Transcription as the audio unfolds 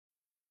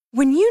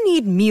When you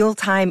need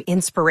mealtime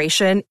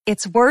inspiration,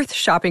 it's worth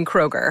shopping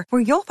Kroger,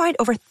 where you'll find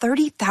over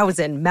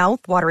 30,000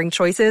 mouth-watering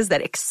choices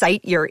that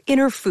excite your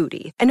inner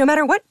foodie. And no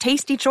matter what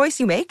tasty choice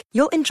you make,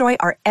 you'll enjoy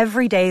our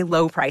everyday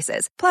low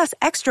prices, plus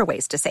extra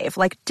ways to save,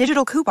 like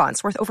digital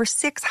coupons worth over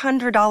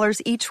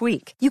 $600 each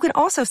week. You can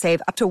also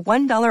save up to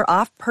 $1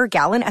 off per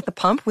gallon at the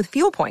pump with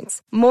fuel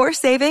points. More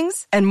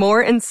savings and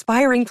more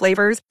inspiring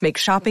flavors make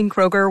shopping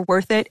Kroger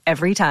worth it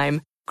every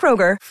time.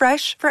 Kroger,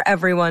 fresh for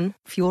everyone.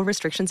 Fuel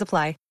restrictions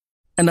apply.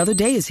 Another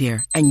day is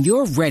here, and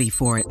you're ready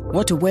for it.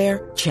 What to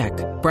wear? Check.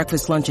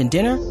 Breakfast, lunch, and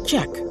dinner?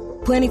 Check.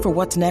 Planning for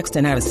what's next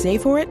and how to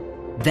save for it?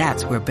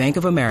 That's where Bank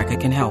of America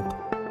can help.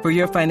 For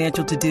your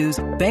financial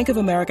to-dos, Bank of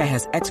America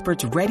has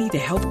experts ready to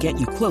help get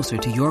you closer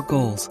to your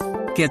goals.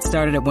 Get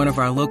started at one of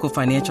our local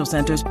financial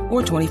centers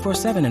or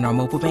 24/7 in our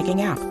mobile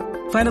banking app.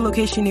 Find a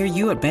location near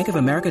you at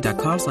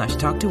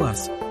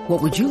bankofamerica.com/talktous.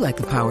 What would you like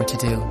the power to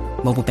do?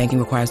 Mobile banking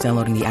requires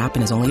downloading the app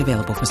and is only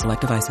available for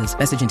select devices.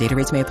 Message and data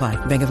rates may apply.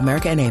 Bank of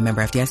America N.A.,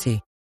 member FDIC.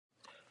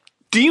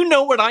 Do you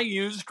know what I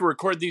use to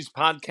record these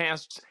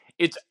podcasts?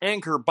 It's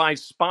Anchor by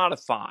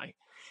Spotify.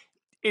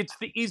 It's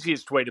the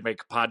easiest way to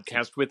make a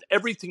podcast with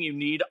everything you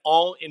need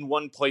all in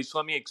one place.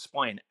 Let me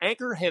explain.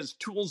 Anchor has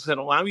tools that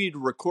allow you to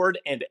record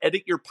and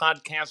edit your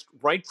podcast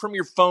right from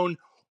your phone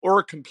or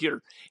a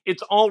computer.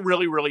 It's all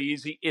really, really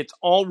easy. It's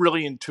all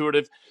really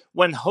intuitive.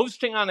 When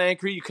hosting on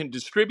Anchor, you can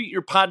distribute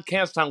your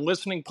podcast on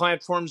listening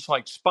platforms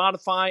like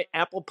Spotify,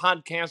 Apple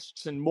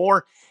Podcasts, and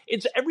more.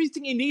 It's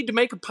everything you need to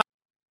make a podcast.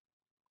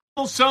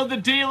 So the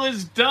deal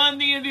is done.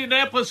 The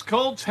Indianapolis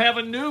Colts have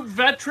a new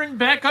veteran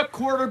backup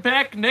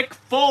quarterback. Nick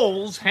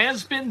Foles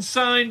has been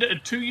signed a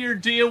 2-year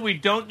deal. We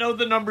don't know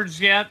the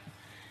numbers yet.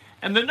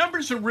 And the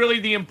numbers are really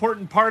the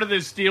important part of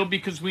this deal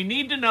because we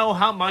need to know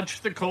how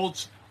much the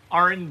Colts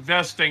are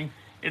investing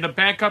in a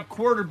backup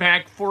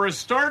quarterback for a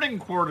starting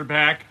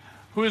quarterback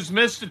who has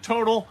missed a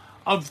total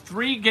of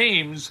 3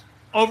 games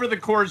over the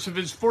course of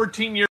his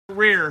 14-year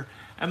career,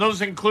 and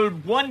those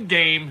include 1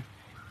 game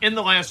in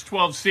the last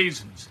 12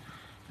 seasons.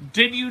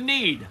 Did you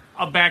need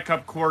a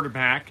backup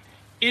quarterback?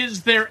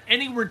 Is there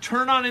any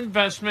return on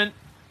investment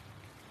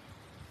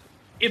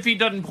if he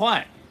doesn't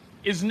play?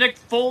 Is Nick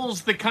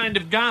Foles the kind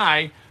of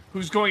guy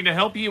who's going to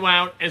help you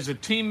out as a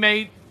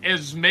teammate,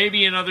 as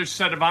maybe another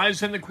set of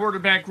eyes in the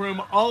quarterback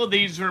room? All of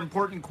these are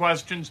important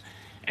questions,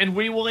 and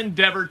we will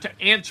endeavor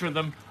to answer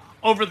them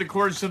over the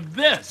course of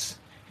this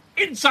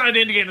Inside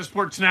Indiana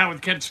Sports Now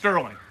with Kent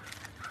Sterling.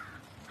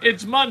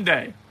 It's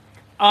Monday.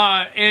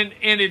 And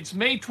it's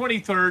May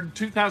 23rd,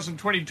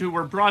 2022.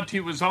 We're brought to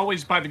you, as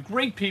always, by the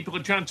great people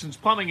at Johnson's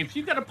Plumbing. If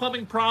you got a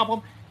plumbing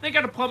problem, they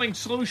got a plumbing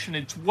solution.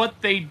 It's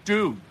what they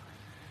do.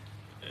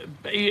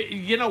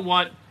 You know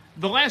what?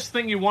 The last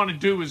thing you want to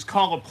do is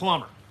call a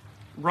plumber,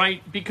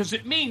 right? Because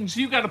it means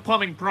you got a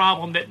plumbing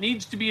problem that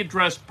needs to be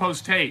addressed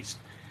post-haste.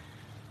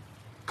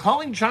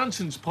 Calling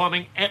Johnson's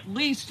Plumbing, at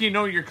least you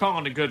know you're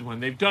calling a good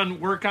one. They've done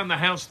work on the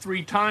house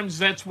 3 times.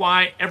 That's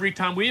why every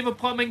time we have a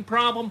plumbing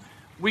problem,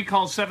 we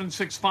call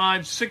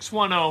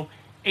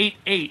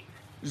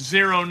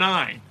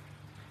 765-610-8809.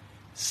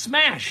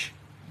 Smash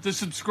the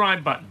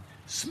subscribe button.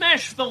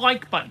 Smash the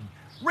like button.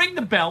 Ring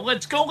the bell.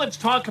 Let's go. Let's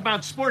talk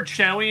about sports,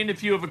 shall we? And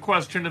if you have a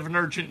question of an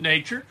urgent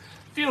nature,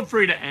 feel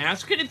free to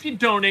ask. And if you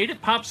donate,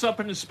 it pops up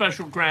in a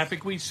special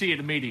graphic. We see it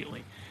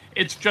immediately.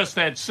 It's just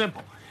that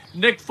simple.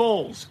 Nick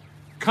Foles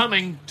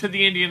coming to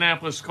the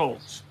Indianapolis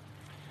Colts.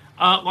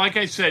 Like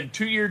I said,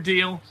 2-year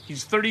deal.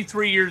 He's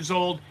 33 years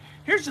old.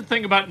 Here's the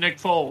thing about Nick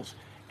Foles.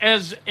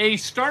 As a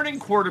starting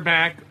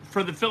quarterback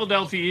for the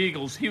Philadelphia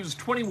Eagles, he was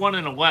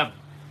 21-11.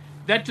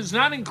 That does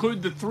not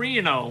include the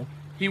 3-0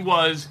 he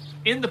was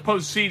in the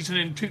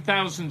postseason in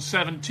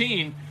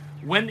 2017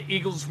 when the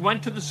Eagles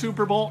went to the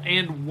Super Bowl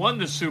and won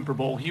the Super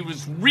Bowl. He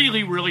was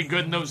really, really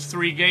good in those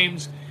 3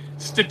 games.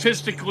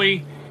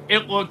 Statistically,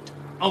 it looked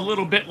a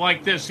little bit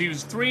like this. He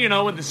was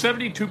 3-0 with a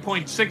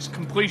 72.6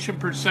 completion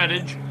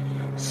percentage,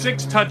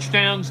 6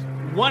 touchdowns,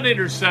 1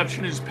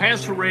 interception. His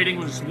passer rating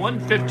was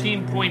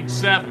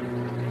 115.7.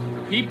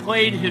 He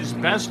played his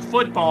best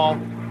football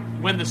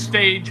when the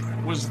stage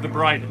was the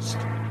brightest.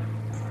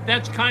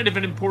 That's kind of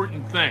an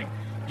important thing.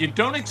 You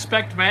don't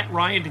expect Matt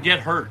Ryan to get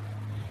hurt.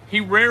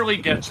 He rarely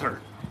gets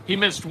hurt. He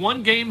missed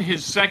 1 game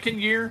his second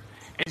year,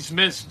 and he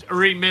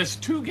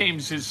missed 2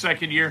 games his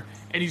second year,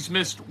 and he's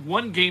missed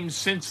 1 game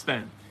since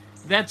then.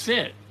 That's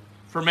it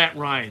for Matt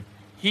Ryan.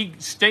 He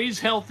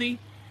stays healthy,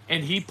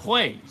 and he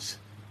plays,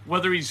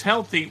 whether he's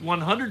healthy,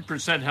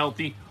 100%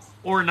 healthy,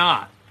 or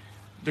not.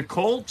 The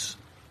Colts,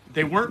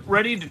 they weren't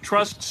ready to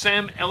trust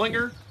Sam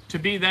Ehlinger to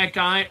be that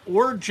guy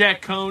or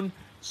Jack Cohn,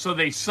 so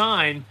they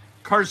sign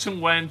Carson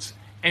Wentz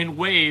and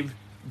waive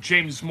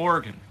James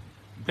Morgan.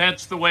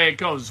 That's the way it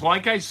goes.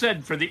 Like I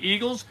said, for the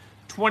Eagles,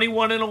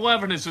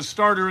 21-11 as a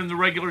starter in the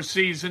regular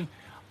season,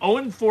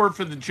 0-4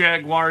 for the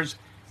Jaguars,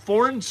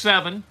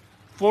 4-7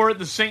 for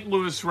the St.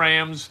 Louis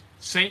Rams.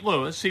 St.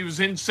 Louis, he was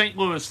in St.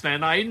 Louis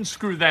then. I didn't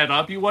screw that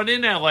up. He wasn't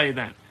in L.A.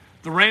 then.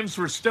 The Rams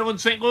were still in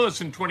St.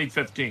 Louis in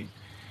 2015.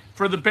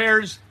 For the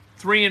Bears,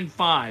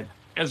 3-5.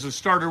 as a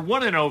starter,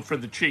 1-0 for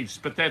the Chiefs,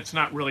 but that's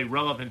not really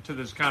relevant to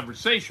this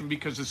conversation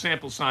because the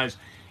sample size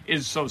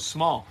is so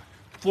small.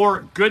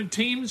 For good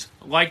teams,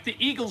 like the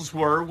Eagles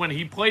were when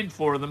he played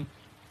for them,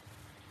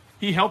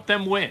 he helped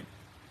them win.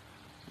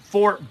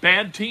 For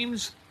bad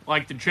teams,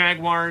 like the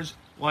Jaguars,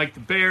 like the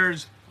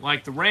Bears,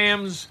 like the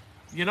Rams,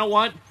 you know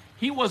what?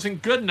 He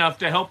wasn't good enough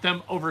to help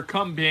them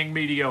overcome being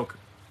mediocre.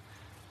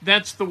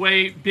 That's the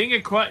way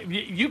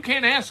you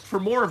can't ask for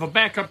more of a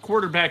backup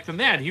quarterback than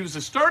that. He was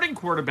a starting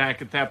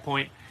quarterback at that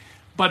point,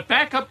 but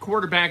backup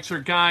quarterbacks are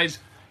guys,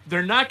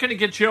 they're not going to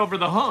get you over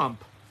the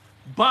hump,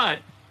 but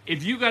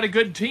if you got a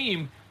good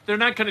team, they're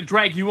not going to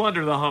drag you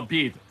under the hump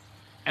either.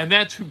 And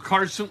that's who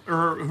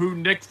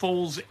Nick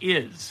Foles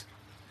is.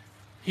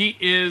 He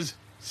is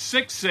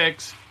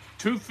 6'6",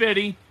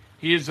 250.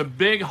 He is a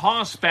big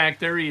hoss back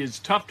there. He is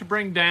tough to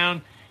bring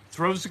down,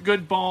 throws a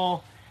good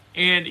ball,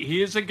 and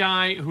he is a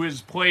guy who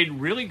has played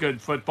really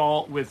good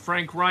football with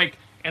Frank Reich.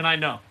 And I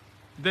know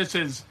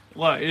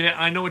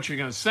I know what you're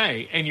going to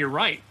say, and you're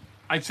right.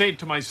 I say it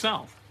to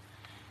myself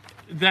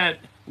that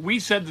we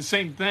said the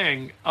same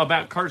thing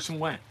about Carson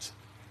Wentz.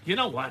 You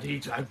know what?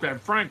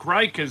 Frank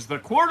Reich is the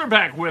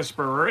quarterback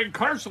whisperer, and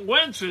Carson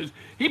Wentz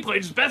he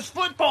played his best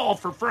football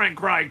for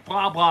Frank Reich,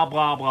 blah, blah,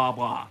 blah, blah,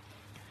 blah.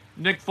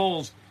 Nick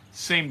Foles,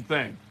 same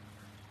thing.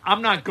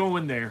 I'm not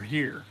going there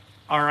here,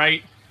 all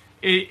right?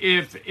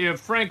 If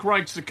Frank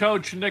Reich's the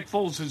coach and Nick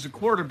Foles is the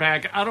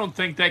quarterback, I don't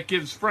think that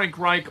gives Frank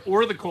Reich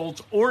or the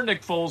Colts or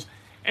Nick Foles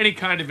any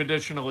kind of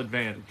additional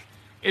advantage.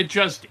 It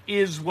just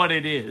is what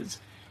it is.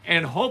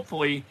 And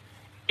hopefully,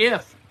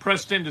 if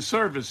pressed into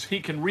service, he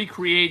can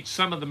recreate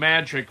some of the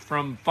magic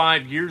from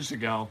 5 years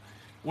ago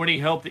when he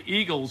helped the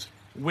Eagles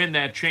win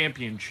that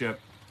championship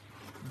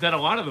that a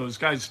lot of those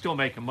guys still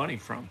making money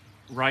from,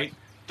 right?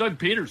 Doug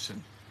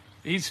Peterson,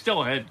 he's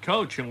still a head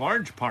coach in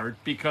large part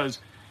because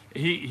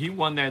he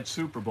won that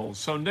Super Bowl.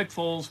 So Nick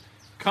Foles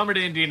coming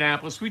to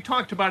Indianapolis. We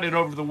talked about it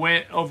over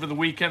the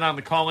weekend on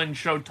the call-in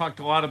show,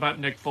 talked a lot about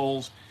Nick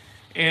Foles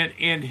and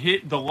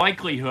the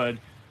likelihood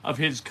of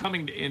his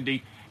coming to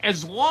Indy.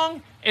 As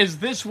long as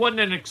this wasn't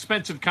an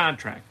expensive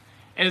contract,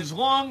 as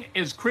long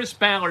as Chris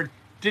Ballard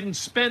didn't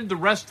spend the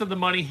rest of the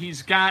money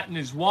he's got in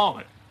his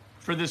wallet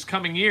for this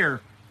coming year,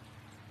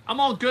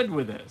 I'm all good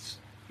with this.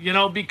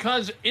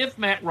 Because if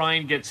Matt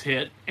Ryan gets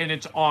hit and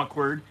it's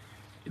awkward,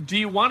 do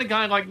you want a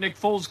guy like Nick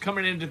Foles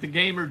coming into the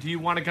game or do you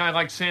want a guy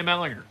like Sam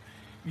Ehlinger?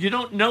 You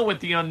don't know what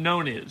the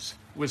unknown is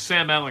with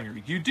Sam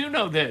Ehlinger. You do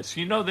know this.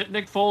 You know that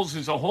Nick Foles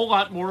is a whole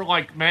lot more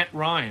like Matt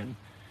Ryan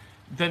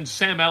than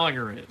Sam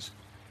Ehlinger is.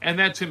 And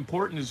that's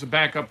important as a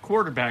backup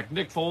quarterback.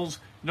 Nick Foles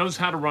knows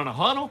how to run a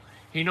huddle.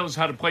 He knows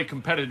how to play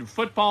competitive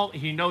football.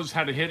 He knows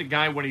how to hit a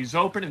guy when he's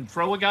open and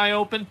throw a guy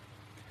open.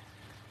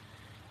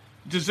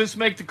 Does this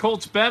make the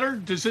Colts better?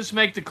 Does this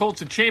make the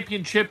Colts a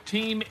championship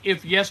team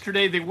if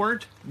yesterday they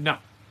weren't? No.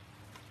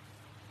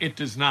 It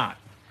does not.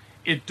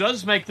 It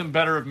does make them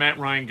better if Matt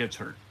Ryan gets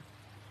hurt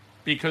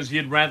because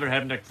you'd rather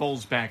have Nick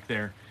Foles back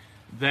there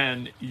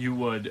than you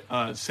would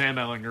Sam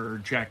Ehlinger or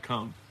Jack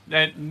Cohn.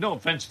 And no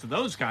offense to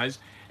those guys.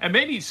 And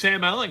maybe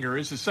Sam Ehlinger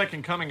is the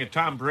second coming of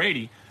Tom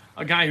Brady,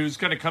 a guy who's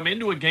going to come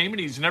into a game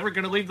and he's never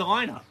going to leave the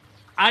lineup.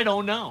 I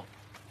don't know.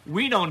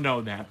 We don't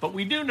know that. But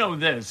we do know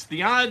this.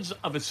 The odds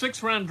of a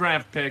 6th-round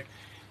draft pick,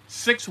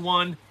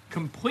 6'1",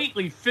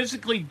 completely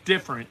physically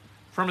different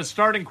from a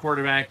starting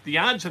quarterback, the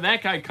odds of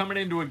that guy coming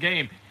into a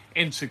game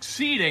and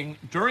succeeding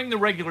during the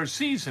regular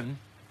season,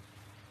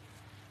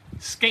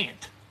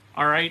 scant.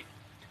 All right?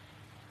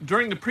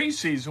 During the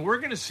preseason, we're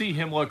going to see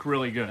him look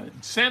really good.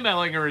 Sam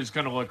Ehlinger is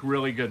going to look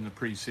really good in the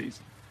preseason.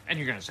 And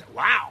you're going to say,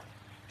 wow,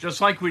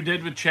 just like we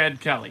did with Chad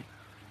Kelly,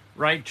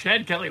 right?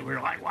 Chad Kelly, we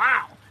were like,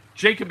 wow.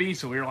 Jacob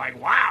Eason, we were like,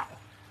 wow.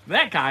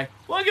 That guy,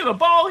 look at the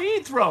ball he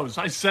throws.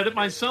 I said it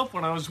myself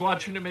when I was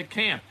watching him at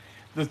camp.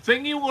 The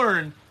thing you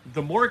learn,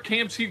 the more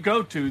camps you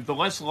go to, the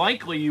less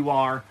likely you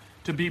are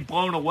to be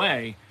blown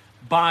away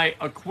by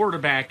a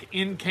quarterback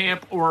in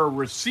camp or a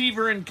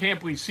receiver in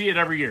camp. We see it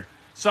every year.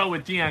 Saw it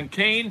with Deion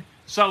Kane.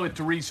 Saw it with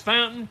Therese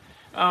Fountain.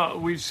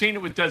 We've seen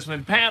it with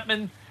Desmond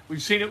Patman.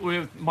 We've seen it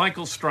with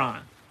Michael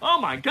Strawn.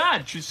 Oh, my God.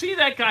 Did you see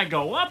that guy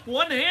go up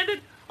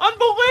one-handed?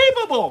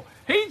 Unbelievable.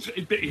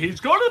 He's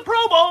going to the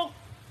Pro Bowl.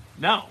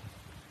 No.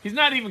 He's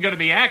not even going to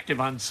be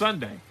active on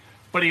Sunday,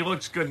 but he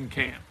looks good in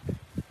camp.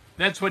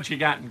 That's what you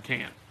got in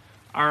camp.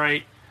 All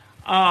right.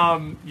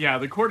 Yeah,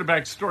 the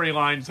quarterback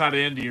storylines out of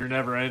Indy are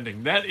never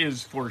ending. That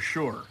is for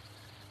sure.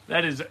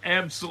 That is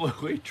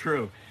absolutely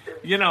true.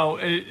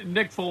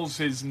 Nick Foles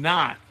is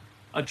not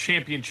a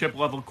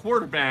championship-level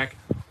quarterback,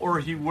 or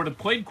he would have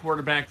played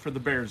quarterback for the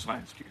Bears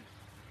last year.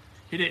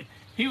 He did.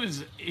 He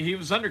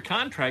was under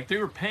contract. They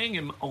were paying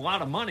him a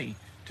lot of money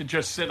to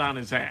just sit on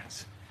his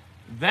ass.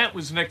 That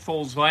was Nick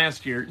Foles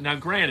last year. Now,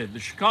 granted, the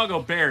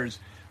Chicago Bears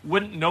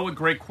wouldn't know a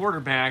great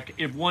quarterback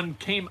if one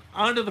came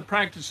onto the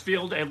practice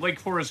field at Lake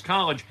Forest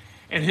College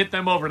and hit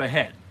them over the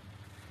head.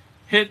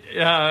 Hit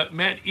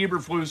Matt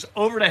Eberflus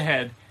over the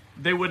head,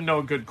 they wouldn't know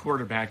a good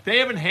quarterback. They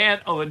haven't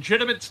had a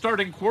legitimate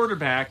starting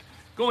quarterback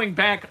going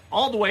back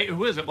all the way,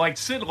 who is it, like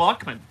Sid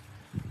Luckman,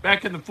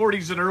 back in the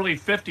 40s and early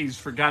 50s,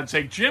 for God's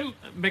sake. Jim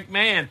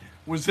McMahon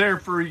was there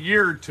for a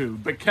year or two,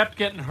 but kept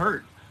getting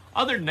hurt.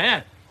 Other than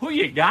that, who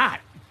you got?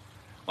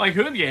 Like,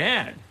 who have you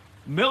had?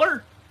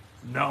 Miller?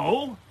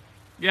 No.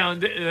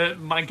 Yeah,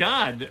 my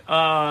God.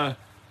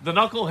 The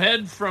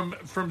knucklehead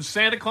from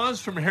Santa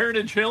Claus from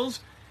Heritage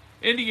Hills,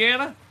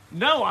 Indiana?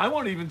 No, I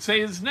won't even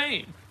say his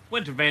name.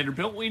 Went to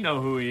Vanderbilt. We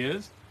know who he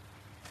is.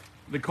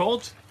 The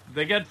Colts,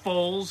 they get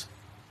Foles.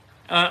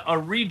 A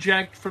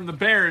reject from the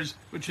Bears,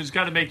 which has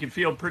got to make you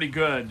feel pretty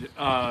good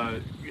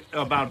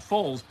about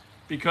Foles,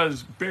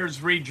 because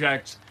Bears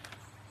rejects,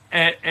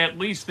 at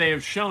least they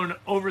have shown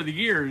over the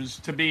years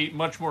to be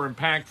much more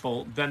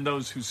impactful than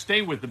those who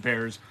stay with the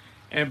Bears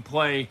and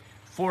play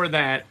for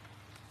that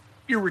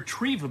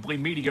irretrievably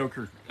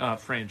mediocre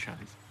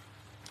franchise.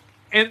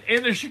 And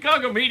the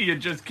Chicago media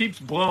just keeps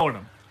blowing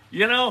them.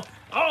 You know,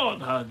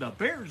 the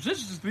Bears,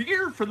 this is the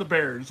year for the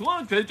Bears.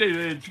 Look,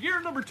 it's year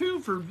number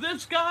 2 for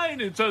this guy,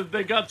 and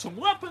they got some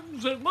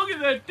weapons, and look at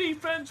that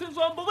defense, it's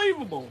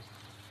unbelievable.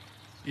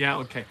 Yeah,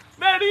 okay.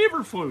 Matt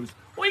Eberflus.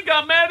 We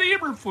got Matt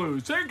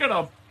Eberflus. They're going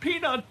to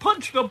peanut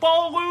punch the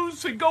ball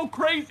loose and go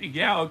crazy.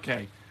 Yeah,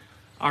 okay.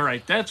 All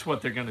right, that's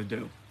what they're going to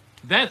do.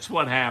 That's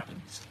what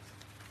happens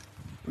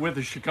with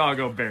the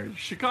Chicago Bears.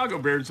 Chicago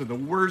Bears are the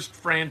worst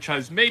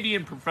franchise, maybe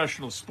in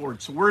professional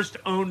sports, worst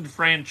owned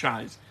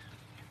franchise.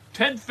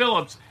 Ted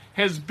Phillips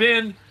has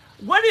been,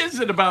 what is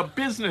it about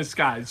business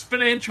guys,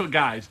 financial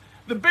guys?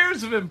 The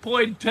Bears have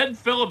employed Ted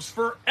Phillips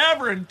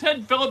forever, and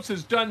Ted Phillips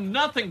has done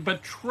nothing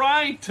but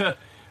try to,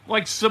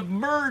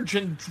 submerge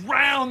and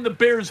drown the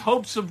Bears'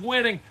 hopes of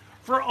winning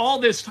for all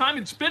this time.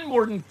 It's been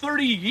more than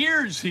 30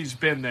 years he's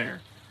been there.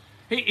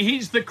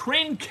 He's the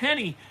Crane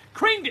Kenny.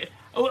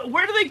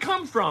 Where do they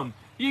come from?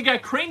 You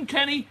got Crane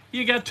Kenny,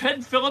 you got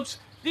Ted Phillips.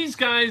 These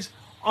guys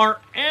are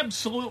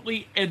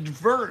absolutely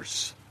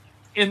adverse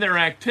in their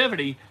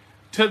activity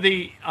to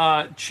the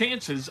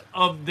chances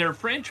of their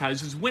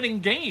franchises winning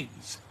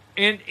games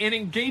and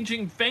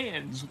engaging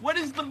fans. What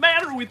is the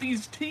matter with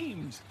these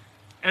teams?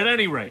 At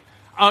any rate,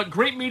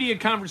 great media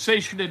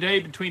conversation today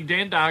between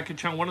Dan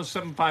Dakich on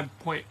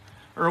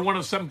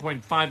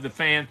 107.5 The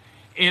Fan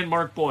and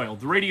Mark Boyle,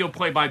 the radio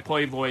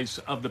play-by-play voice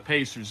of the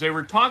Pacers. They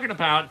were talking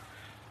about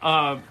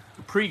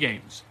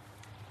pregames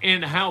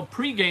and how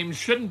pregames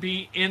shouldn't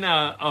be in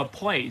a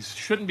place,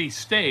 shouldn't be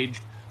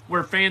staged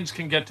where fans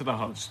can get to the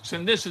hosts.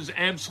 And this is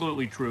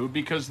absolutely true,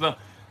 because the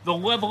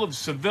level of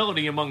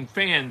civility among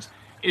fans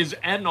is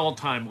at an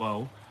all-time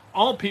low.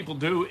 All people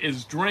do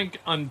is drink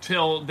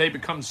until they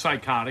become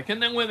psychotic.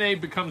 And then when they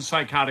become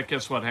psychotic,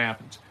 guess what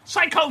happens?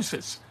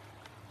 Psychosis.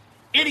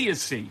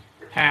 Idiocy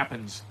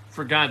happens,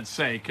 for God's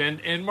sake.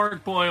 And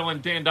Mark Boyle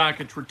and Dan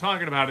Dakich were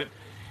talking about it.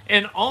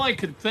 And all I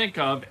could think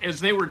of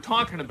as they were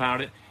talking about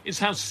it is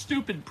how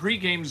stupid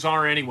pregames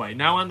are anyway.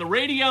 Now, on the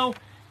radio,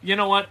 you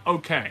know what?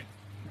 Okay.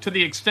 To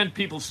the extent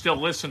people still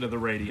listen to the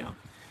radio.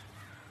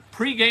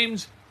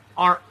 Pregames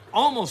are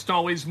almost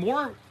always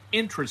more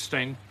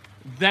interesting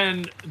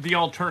than the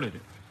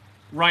alternative,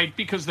 right?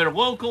 Because they're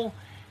local,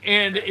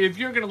 and if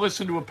you're going to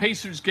listen to a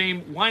Pacers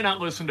game, why not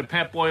listen to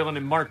Pat Boylan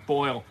and Mark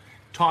Boyle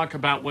talk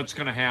about what's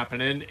going to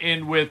happen?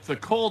 And with the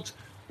Colts,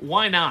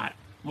 why not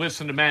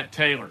listen to Matt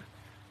Taylor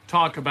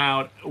talk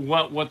about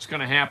what's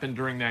going to happen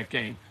during that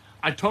game?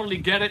 I totally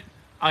get it.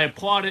 I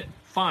applaud it.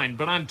 Fine.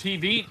 But on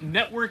TV,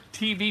 network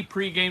TV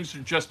pregames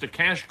are just a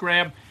cash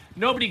grab.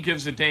 Nobody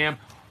gives a damn.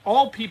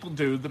 All people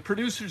do, the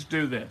producers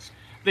do this.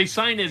 They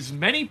sign as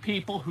many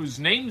people whose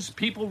names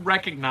people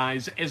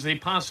recognize as they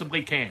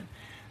possibly can.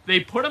 They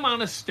put them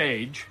on a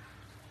stage,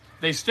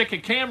 they stick a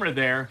camera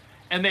there,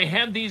 and they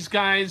have these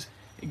guys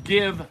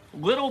give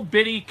little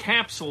bitty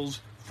capsules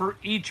for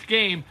each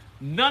game,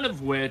 none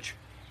of which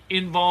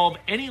involve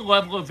any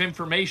level of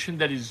information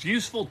that is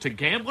useful to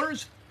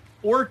gamblers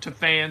or to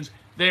fans.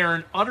 They are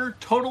an utter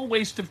total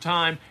waste of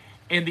time,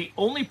 and the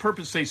only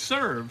purpose they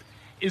serve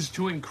is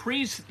to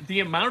increase the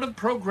amount of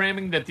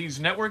programming that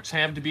these networks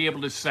have to be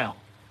able to sell.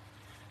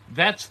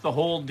 That's the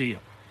whole deal.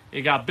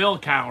 You got Bill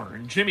Cowher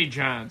and Jimmy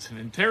Johnson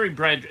and Terry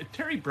Bradshaw.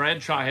 Terry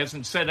Bradshaw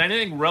hasn't said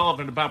anything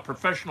relevant about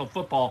professional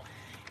football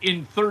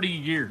in 30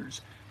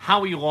 years.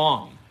 Howie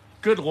Long.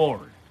 Good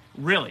Lord.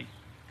 Really.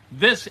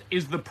 This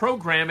is the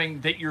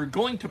programming that you're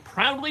going to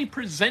proudly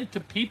present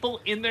to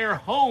people in their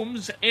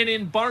homes and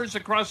in bars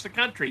across the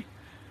country.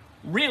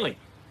 Really.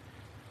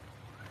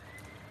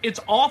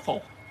 It's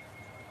awful.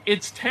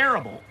 It's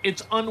terrible.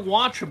 It's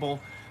unwatchable,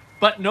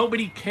 but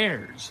nobody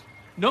cares.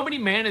 Nobody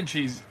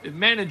manages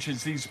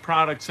these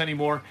products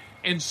anymore,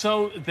 and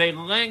so they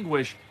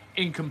languish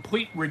in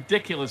complete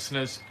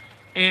ridiculousness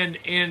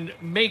and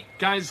make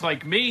guys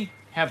like me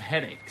have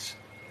headaches.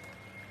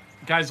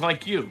 Guys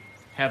like you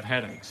have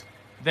headaches.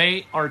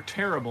 They are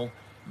terrible.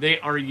 They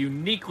are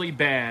uniquely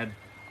bad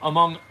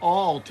among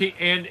all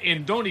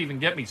and don't even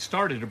get me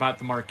started about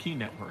the Marquee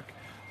Network.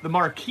 The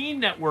Marquee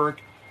Network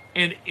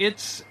and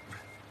its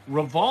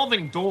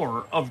revolving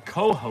door of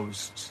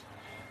co-hosts,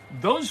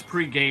 those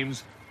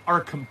pre-games are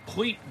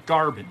complete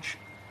garbage.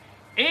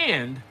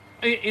 And,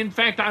 in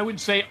fact, I would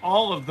say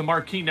all of the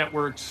Marquee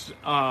Network's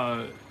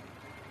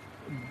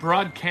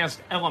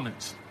broadcast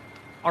elements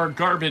are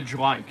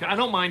garbage-like. I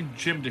don't mind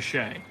Jim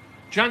Deshaies.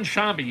 John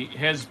Shabby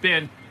has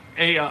been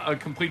a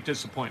complete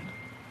disappointment.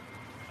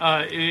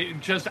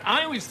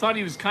 I always thought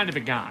he was kind of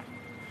a guy.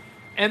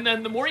 And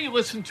then the more you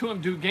listen to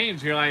him do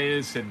games, you're like,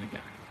 this isn't a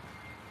guy.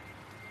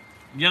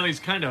 You know, he's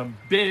kind of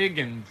big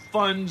and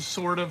fun,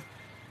 sort of.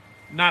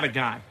 Not a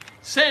guy.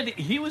 Said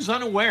he was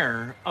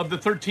unaware of the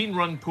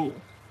 13-run pool.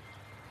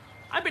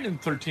 I've been in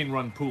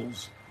 13-run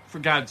pools, for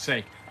God's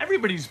sake.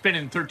 Everybody's been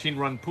in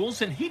 13-run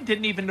pools, and he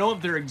didn't even know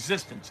of their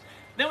existence.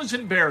 That was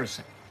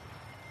embarrassing.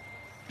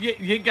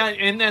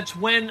 And that's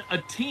when a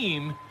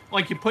team,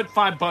 like you put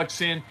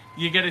 $5 in,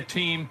 you get a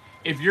team.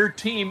 If your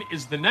team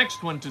is the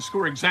next one to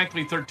score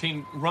exactly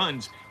 13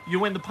 runs, you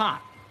win the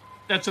pot.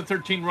 That's a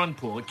 13-run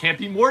pool. It can't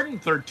be more than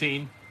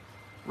 13,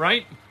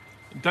 right?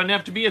 It doesn't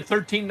have to be a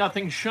 13-0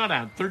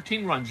 shutout.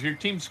 13 runs. Your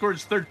team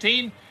scores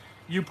 13,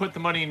 you put the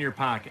money in your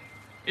pocket.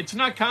 It's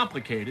not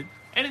complicated,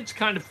 and it's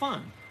kind of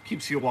fun.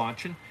 Keeps you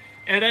watching.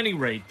 At any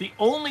rate, the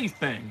only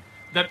thing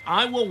that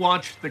I will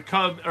watch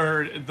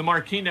the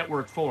Marquee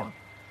Network for,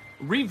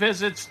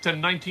 revisits to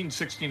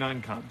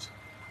 1969 Cubs.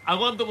 I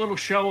love the little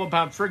show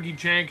about Fergie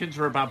Jenkins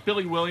or about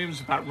Billy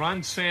Williams, about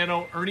Ron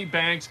Santo, Ernie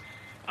Banks.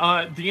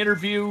 The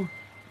interview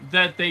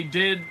that they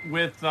did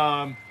with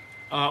Glenn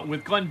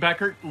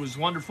Beckert was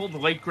wonderful. The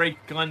late, great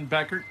Glenn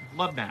Beckert.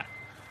 Love that.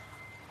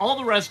 All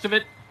the rest of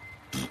it,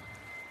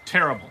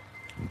 terrible,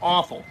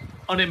 awful,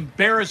 an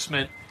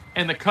embarrassment,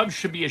 and the Cubs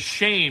should be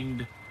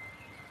ashamed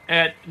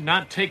at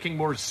not taking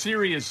more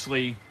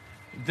seriously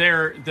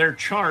their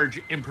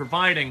charge in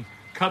providing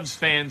Cubs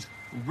fans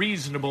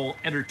reasonable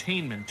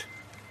entertainment,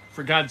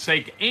 for God's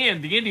sake.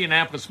 And the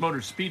Indianapolis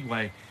Motor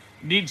Speedway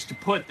needs to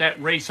put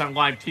that race on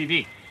live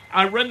TV.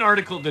 I read an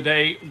article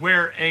today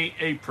where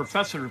a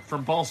professor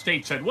from Ball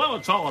State said, well,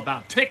 it's all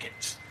about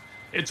tickets.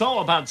 It's all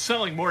about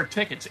selling more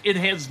tickets. It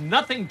has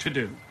nothing to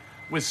do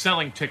with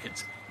selling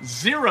tickets.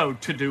 Zero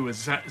to do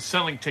with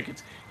selling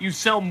tickets. You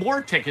sell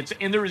more tickets,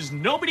 and there is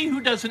nobody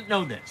who doesn't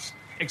know this,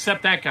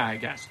 except that guy, I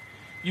guess.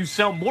 You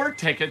sell more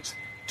tickets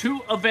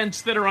to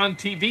events that are on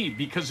TV,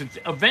 because if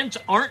events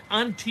aren't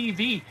on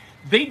TV,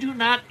 they do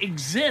not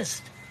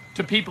exist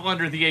to people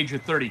under the age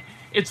of 30.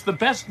 It's the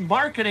best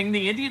marketing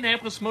the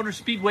Indianapolis Motor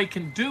Speedway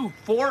can do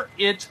for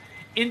its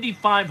Indy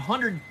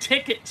 500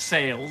 ticket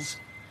sales,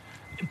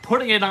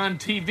 putting it on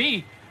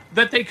TV,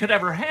 that they could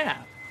ever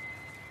have.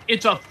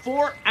 It's a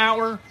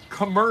 4-hour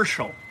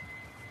commercial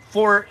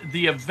for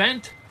the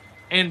event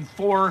and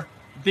for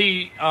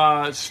the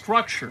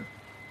structure,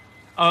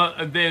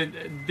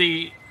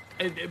 the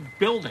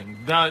building,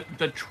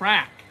 the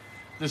track,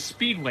 the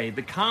speedway,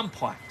 the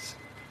complex.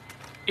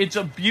 It's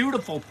a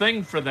beautiful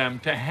thing for them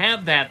to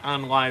have that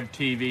on live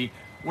TV.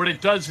 What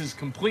it does is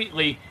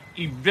completely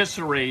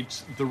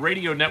eviscerates the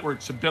radio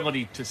network's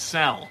ability to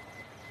sell,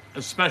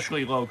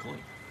 especially locally.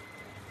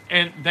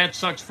 And that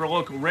sucks for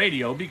local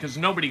radio because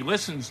nobody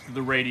listens to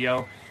the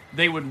radio.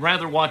 They would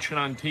rather watch it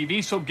on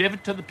TV, so give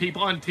it to the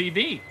people on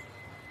TV.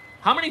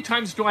 How many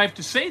times do I have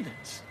to say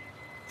this?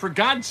 For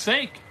God's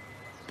sake,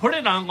 put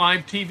it on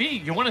live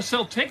TV. You want to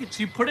sell tickets,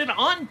 you put it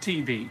on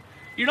TV.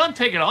 You don't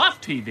take it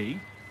off TV.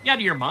 You out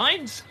of your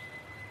minds?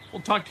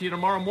 We'll talk to you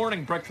tomorrow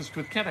morning, Breakfast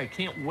with Ken. I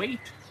can't wait.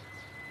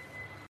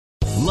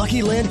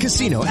 Lucky Land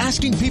Casino,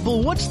 asking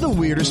people, what's the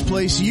weirdest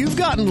place you've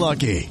gotten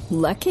lucky?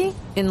 Lucky?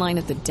 In line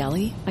at the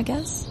deli, I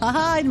guess?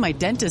 Aha, in my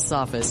dentist's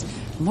office.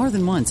 More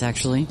than once,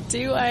 actually.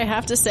 Do I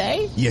have to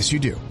say? Yes, you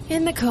do.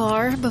 In the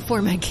car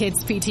before my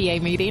kids'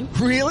 PTA meeting.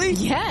 Really?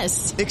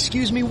 Yes.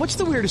 Excuse me, what's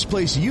the weirdest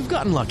place you've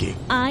gotten lucky?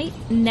 I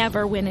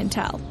never win and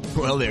tell.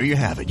 Well, there you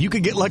have it. You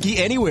can get lucky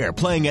anywhere,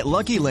 playing at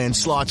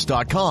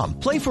LuckyLandSlots.com.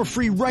 Play for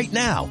free right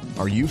now.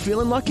 Are you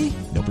feeling lucky?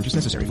 No purchase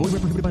necessary. Void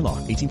where prohibited by law.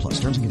 18+.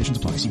 Terms and conditions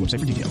apply. See website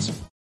for details.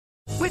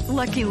 With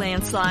Lucky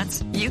Land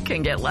Slots, you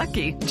can get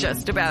lucky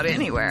just about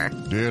anywhere.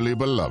 Dearly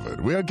beloved,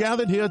 we are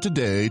gathered here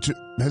today to...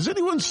 Has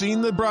anyone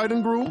seen the bride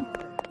and groom?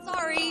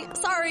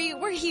 Sorry,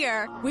 we're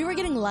here. We were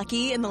getting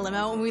lucky in the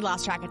limo and we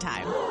lost track of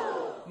time.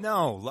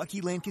 No,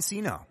 Lucky Land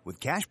Casino, with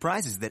cash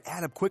prizes that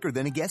add up quicker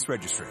than a guest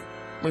registry.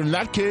 In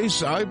that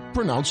case, I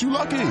pronounce you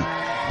lucky.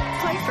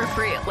 Play for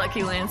free at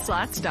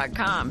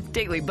LuckyLandSlots.com.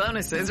 Daily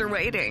bonuses are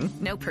waiting.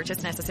 No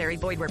purchase necessary.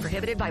 Void where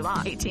prohibited by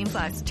law.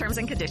 18+. Terms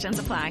and conditions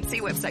apply.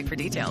 See website for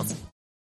details.